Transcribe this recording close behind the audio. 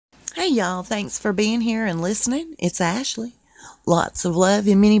y'all, thanks for being here and listening. It's Ashley. Lots of love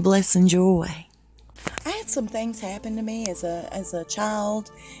and many blessings your way. I had some things happen to me as a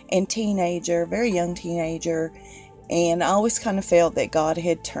child and teenager, very young teenager, and I always kind of felt that God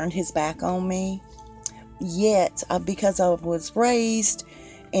had turned his back on me. Yet, because I was raised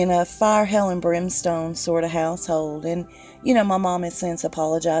in a fire, hell, and brimstone sort of household, and my mom has since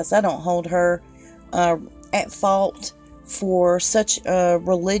apologized. I don't hold her at fault for such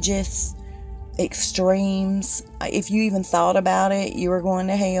religious extremes. If you even thought about it, you were going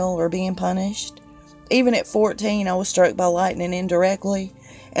to hell or being punished. Even at 14, I was struck by lightning indirectly,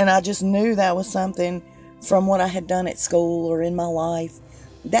 and I just knew that was something from what I had done at school or in my life.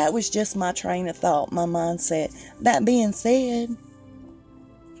 That was just my train of thought, my mindset. That being said,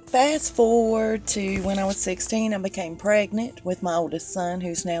 fast forward to when I was 16, I became pregnant with my oldest son,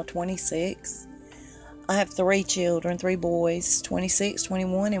 who's now 26. I have 3 children, 3 boys, 26,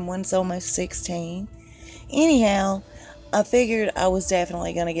 21, and one's almost 16. Anyhow, I figured I was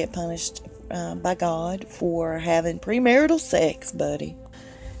definitely going to get punished by God for having premarital sex, buddy.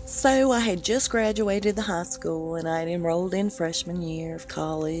 So I had just graduated the high school and I had enrolled in freshman year of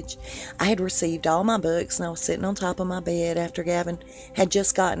college. I had received all my books and I was sitting on top of my bed after Gavin had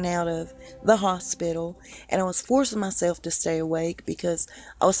just gotten out of the hospital, and I was forcing myself to stay awake because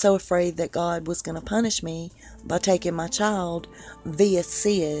I was so afraid that God was going to punish me by taking my child via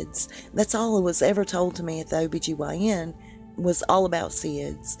SIDS. That's all it was ever told to me at the OBGYN, was all about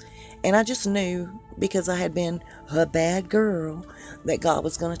SIDS. And I just knew, because I had been a bad girl, that God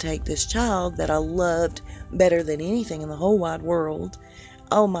was going to take this child that I loved better than anything in the whole wide world.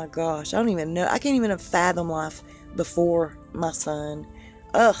 Oh my gosh, I don't even know. I can't even fathom life before my son.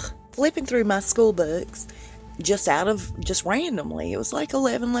 Flipping through my school books, just randomly, it was like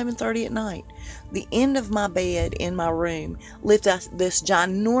 11:30 at night. The end of my bed in my room lifted this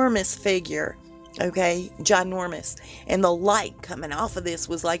ginormous figure. Okay, ginormous, and the light coming off of this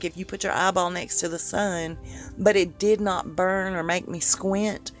was like if you put your eyeball next to the sun, but it did not burn or make me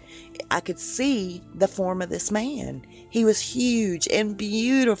squint. I could see the form of this man. He was huge and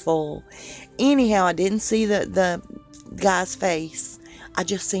beautiful. Anyhow, I didn't see the guy's face. I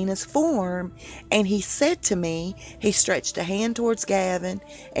just seen his form, and he said to me, he stretched a hand towards Gavin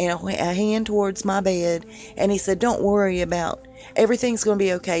and a hand towards my bed, and he said, "Don't worry about, everything's going to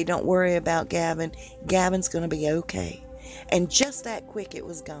be okay. Don't worry about Gavin. Gavin's going to be okay." And just that quick, it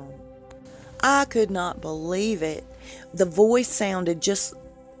was gone. I could not believe it. The voice sounded just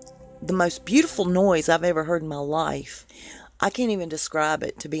the most beautiful noise I've ever heard in my life. I can't even describe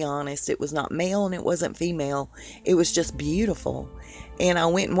it, to be honest. It was not male and it wasn't female. It was just beautiful. And I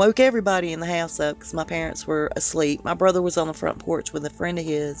went and woke everybody in the house up because my parents were asleep. My brother was on the front porch with a friend of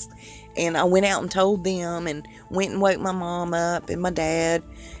his. And I went out and told them, and went and woke my mom up and my dad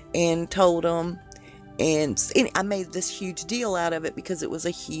and told them. And I made this huge deal out of it because it was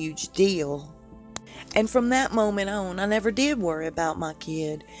a huge deal. And from that moment on, I never did worry about my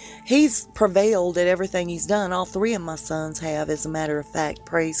kid. He's prevailed at everything he's done. All 3 of my sons have, as a matter of fact.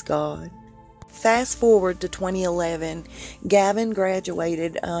 Praise God. Fast forward to 2011, Gavin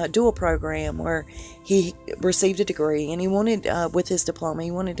graduated a dual program where he received a degree, and he wanted, with his diploma,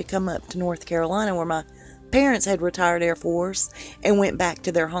 he wanted to come up to North Carolina, where my parents had retired Air Force and went back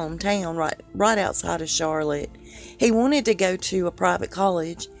to their hometown right outside of Charlotte. He wanted to go to a private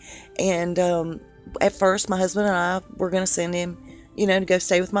college, and at first my husband and I were going to send him, to go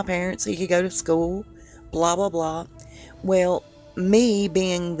stay with my parents so he could go to school, blah, blah, blah. Well, me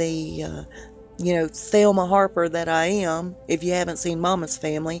being the Thelma Harper that I am, if you haven't seen Mama's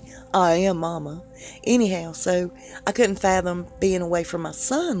Family, I am Mama. Anyhow, so I couldn't fathom being away from my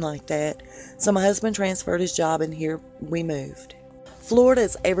son like that. So my husband transferred his job, and here we moved. Florida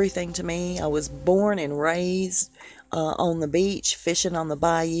is everything to me. I was born and raised on the beach, fishing on the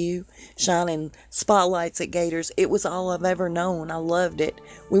bayou, shining spotlights at gators. It was all I've ever known. I loved it.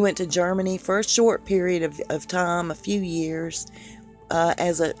 We went to Germany for a short period of time, a few years,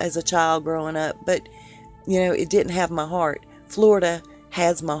 as a child growing up, but it didn't have my heart. Florida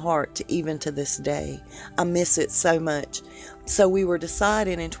has my heart even to this day. I miss it so much. So we were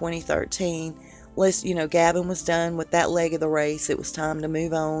deciding in 2013, Gavin was done with that leg of the race. It was time to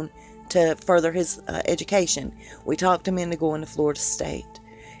move on to further his education. We talked him into going to Florida State,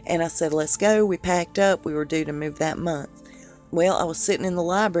 and I said, "Let's go." We packed up. We were due to move that month. Well, I was sitting in the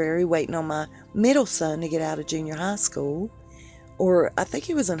library waiting on my middle son to get out of junior high school, or I think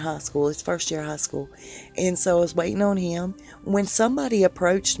he was in high school, his first year of high school. And so I was waiting on him when somebody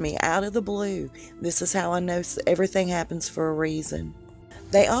approached me out of the blue. This is how I know everything happens for a reason.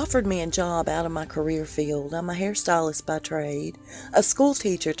 They offered me a job out of my career field. I'm a hairstylist by trade, a school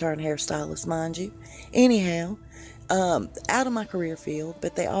teacher turned hairstylist, mind you. Anyhow, out of my career field,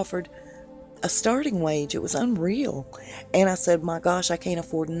 but they offered a starting wage. It was unreal. And I said, my gosh, I can't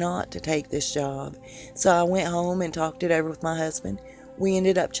afford not to take this job. So I went home and talked it over with my husband. We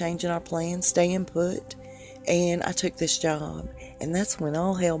ended up changing our plans, staying put, and I took this job. And that's when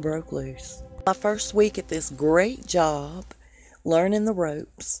all hell broke loose. My first week at this great job, learning the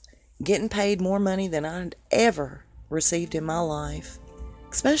ropes, getting paid more money than I'd ever received in my life,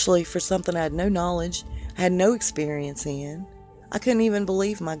 especially for something I had no knowledge, had no experience in. I couldn't even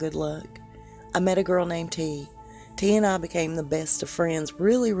believe my good luck. I met a girl named T. T and I became the best of friends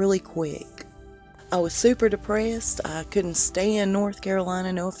really, really quick. I was super depressed. I couldn't stay in North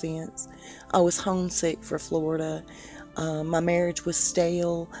Carolina, no offense. I was homesick for Florida. My marriage was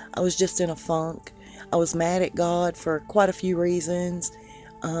stale. I was just in a funk. I was mad at God for quite a few reasons.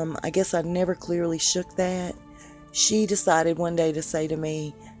 I guess I never clearly shook that. She decided one day to say to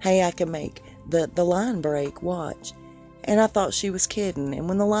me, hey, I can make the line break, watch. And I thought she was kidding. And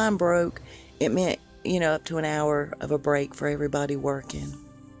when the line broke, it meant, up to an hour of a break for everybody working.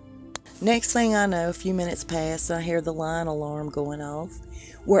 Next thing I know, a few minutes pass, and I hear the line alarm going off.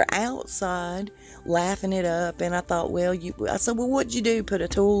 We're outside laughing it up, and I thought, I said, well, what'd you do? Put a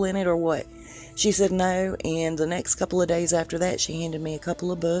tool in it or what? She said no, and the next couple of days after that, she handed me a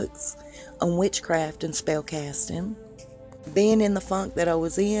couple of books on witchcraft and spell casting. Being in the funk that I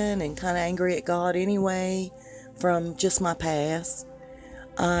was in and kind of angry at God anyway from just my past,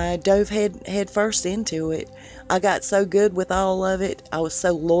 I dove head first into it. I got so good with all of it. I was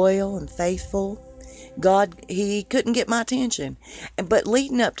so loyal and faithful. God, He couldn't get my attention. But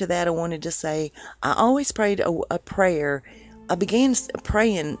leading up to that, I wanted to say, I always prayed a prayer. I began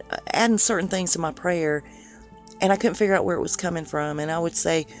praying, adding certain things to my prayer, and I couldn't figure out where it was coming from. And I would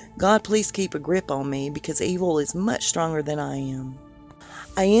say, God, please keep a grip on me because evil is much stronger than I am.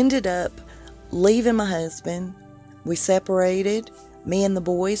 I ended up leaving my husband. We separated. Me and the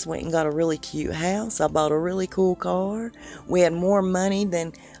boys went and got a really cute house. I bought a really cool car. We had more money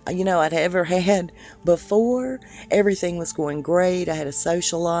than, I'd ever had before. Everything was going great. I had a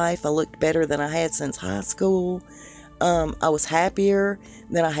social life. I looked better than I had since high school. I was happier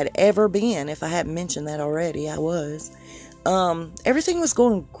than I had ever been. If I hadn't mentioned that already, I was. Everything was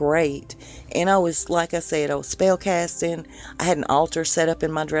going great. And I was, like I said, I was spell casting. I had an altar set up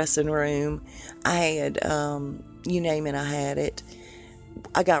in my dressing room. I had, you name it, I had it.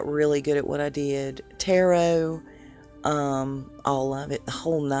 I got really good at what I did. Tarot, all of it, the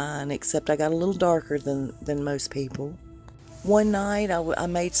whole nine, except I got a little darker than most people. One night I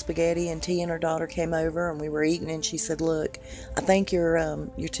made spaghetti, and T and her daughter came over and we were eating, and she said, look, I think you're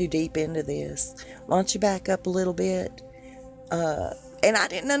too deep into this. Why don't you back up a little bit? And I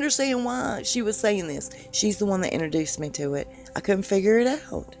didn't understand why she was saying this. She's the one that introduced me to it. I couldn't figure it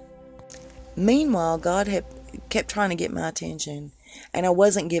out. Meanwhile, God had kept trying to get my attention, and I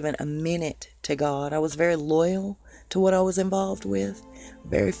wasn't giving a minute to God. I was very loyal to what I was involved with,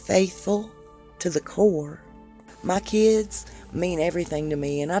 very faithful to the core. My kids mean everything to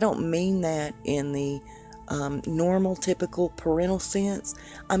me, and I don't mean that in the normal, typical parental sense.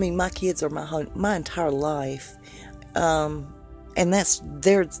 I mean, my kids are my entire life, and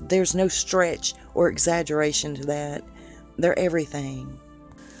there's no stretch or exaggeration to that. They're everything.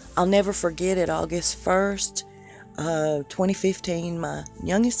 I'll never forget it. August 1st, 2015, my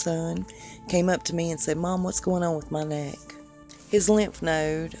youngest son came up to me and said, Mom, what's going on with my neck? His lymph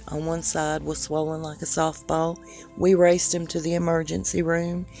node on one side was swollen like a softball. We raced him to the emergency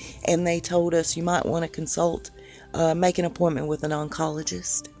room, and they told us you might want to consult, make an appointment with an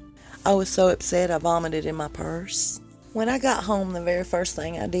oncologist. I was so upset I vomited in my purse. When I got home, the very first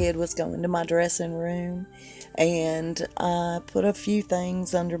thing I did was go into my dressing room, and I put a few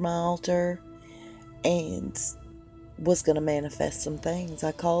things under my altar and was going to manifest some things.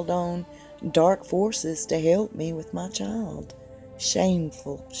 I called on dark forces to help me with my child.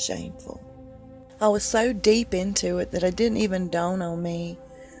 Shameful, shameful. I was so deep into it that it didn't even dawn on me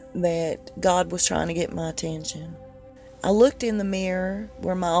that God was trying to get my attention. I looked in the mirror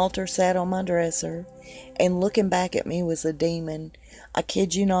where my altar sat on my dresser, and looking back at me was a demon. I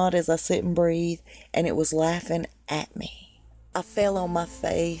kid you not, as I sit and breathe, and it was laughing at me. I fell on my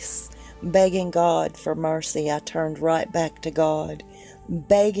face, begging God for mercy. I turned right back to God,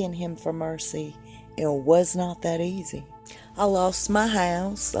 begging Him for mercy. It was not that easy. I lost my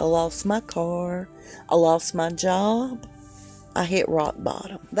house, I lost my car, I lost my job. I hit rock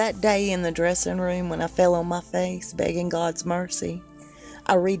bottom. That day in the dressing room when I fell on my face begging God's mercy,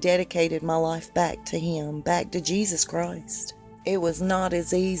 I rededicated my life back to Him, back to Jesus Christ. It was not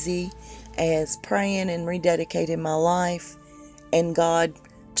as easy as praying and rededicating my life and God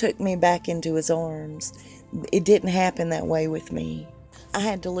took me back into his arms. It didn't happen that way with me. I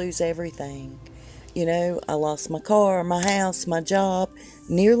had to lose everything. You know, I lost my car, my house, my job,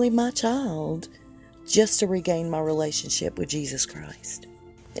 nearly my child, just to regain my relationship with Jesus Christ.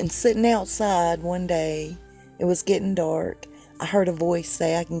 And sitting outside one day, it was getting dark, I heard a voice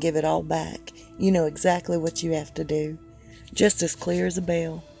say, "I can give it all back. You know exactly what you have to do." Just as clear as a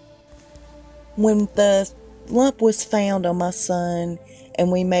bell. When the lump was found on my son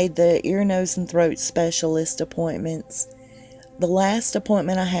and we made the ear, nose, and throat specialist appointments, the last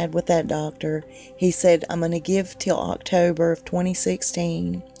appointment I had with that doctor, he said, "I'm going to give till October of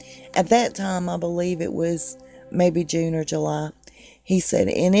 2016. At that time, I believe it was maybe June or July. He said,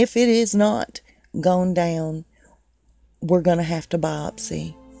 "And if it is not gone down, we're going to have to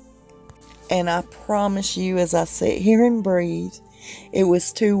biopsy." And I promise you, as I sit here and breathe, it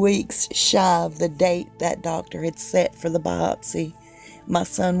was 2 weeks shy of the date that doctor had set for the biopsy. My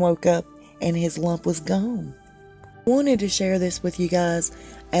son woke up and his lump was gone. I wanted to share this with you guys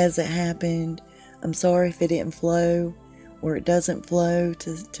as it happened. I'm sorry if it didn't flow or it doesn't flow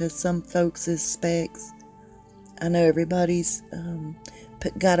to some folks' specs. I know everybody's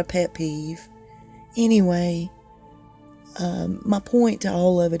got a pet peeve. Anyway, my point to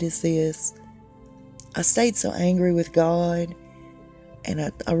all of it is this. I stayed so angry with God,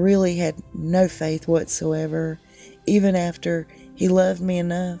 and I really had no faith whatsoever, even after he loved me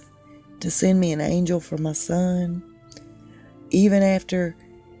enough to send me an angel for my son. Even after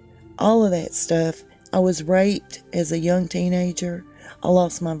all of that stuff, I was raped as a young teenager. I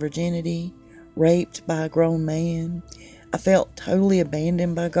lost my virginity, raped by a grown man. I felt totally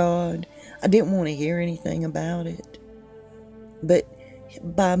abandoned by God. I didn't want to hear anything about it. But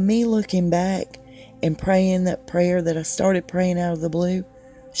by me looking back and praying that prayer that I started praying out of the blue,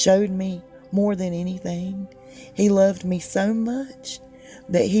 showed me more than anything, he loved me so much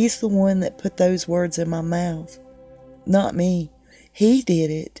that he's the one that put those words in my mouth. Not me. He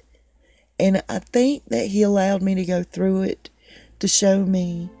did it. And I think that he allowed me to go through it to show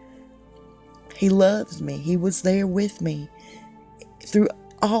me he loves me. He was there with me through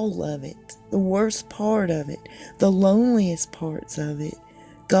all of it. The worst part of it, the loneliest parts of it.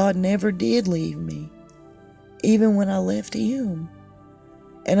 God never did leave me, even when I left him.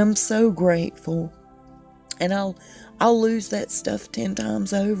 And I'm so grateful. And I'll lose that stuff 10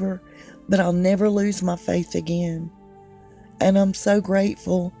 times over, but I'll never lose my faith again. And I'm so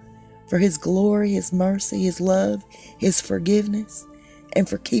grateful for his glory, his mercy, his love, his forgiveness, and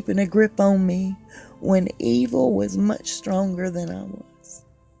for keeping a grip on me when evil was much stronger than I was.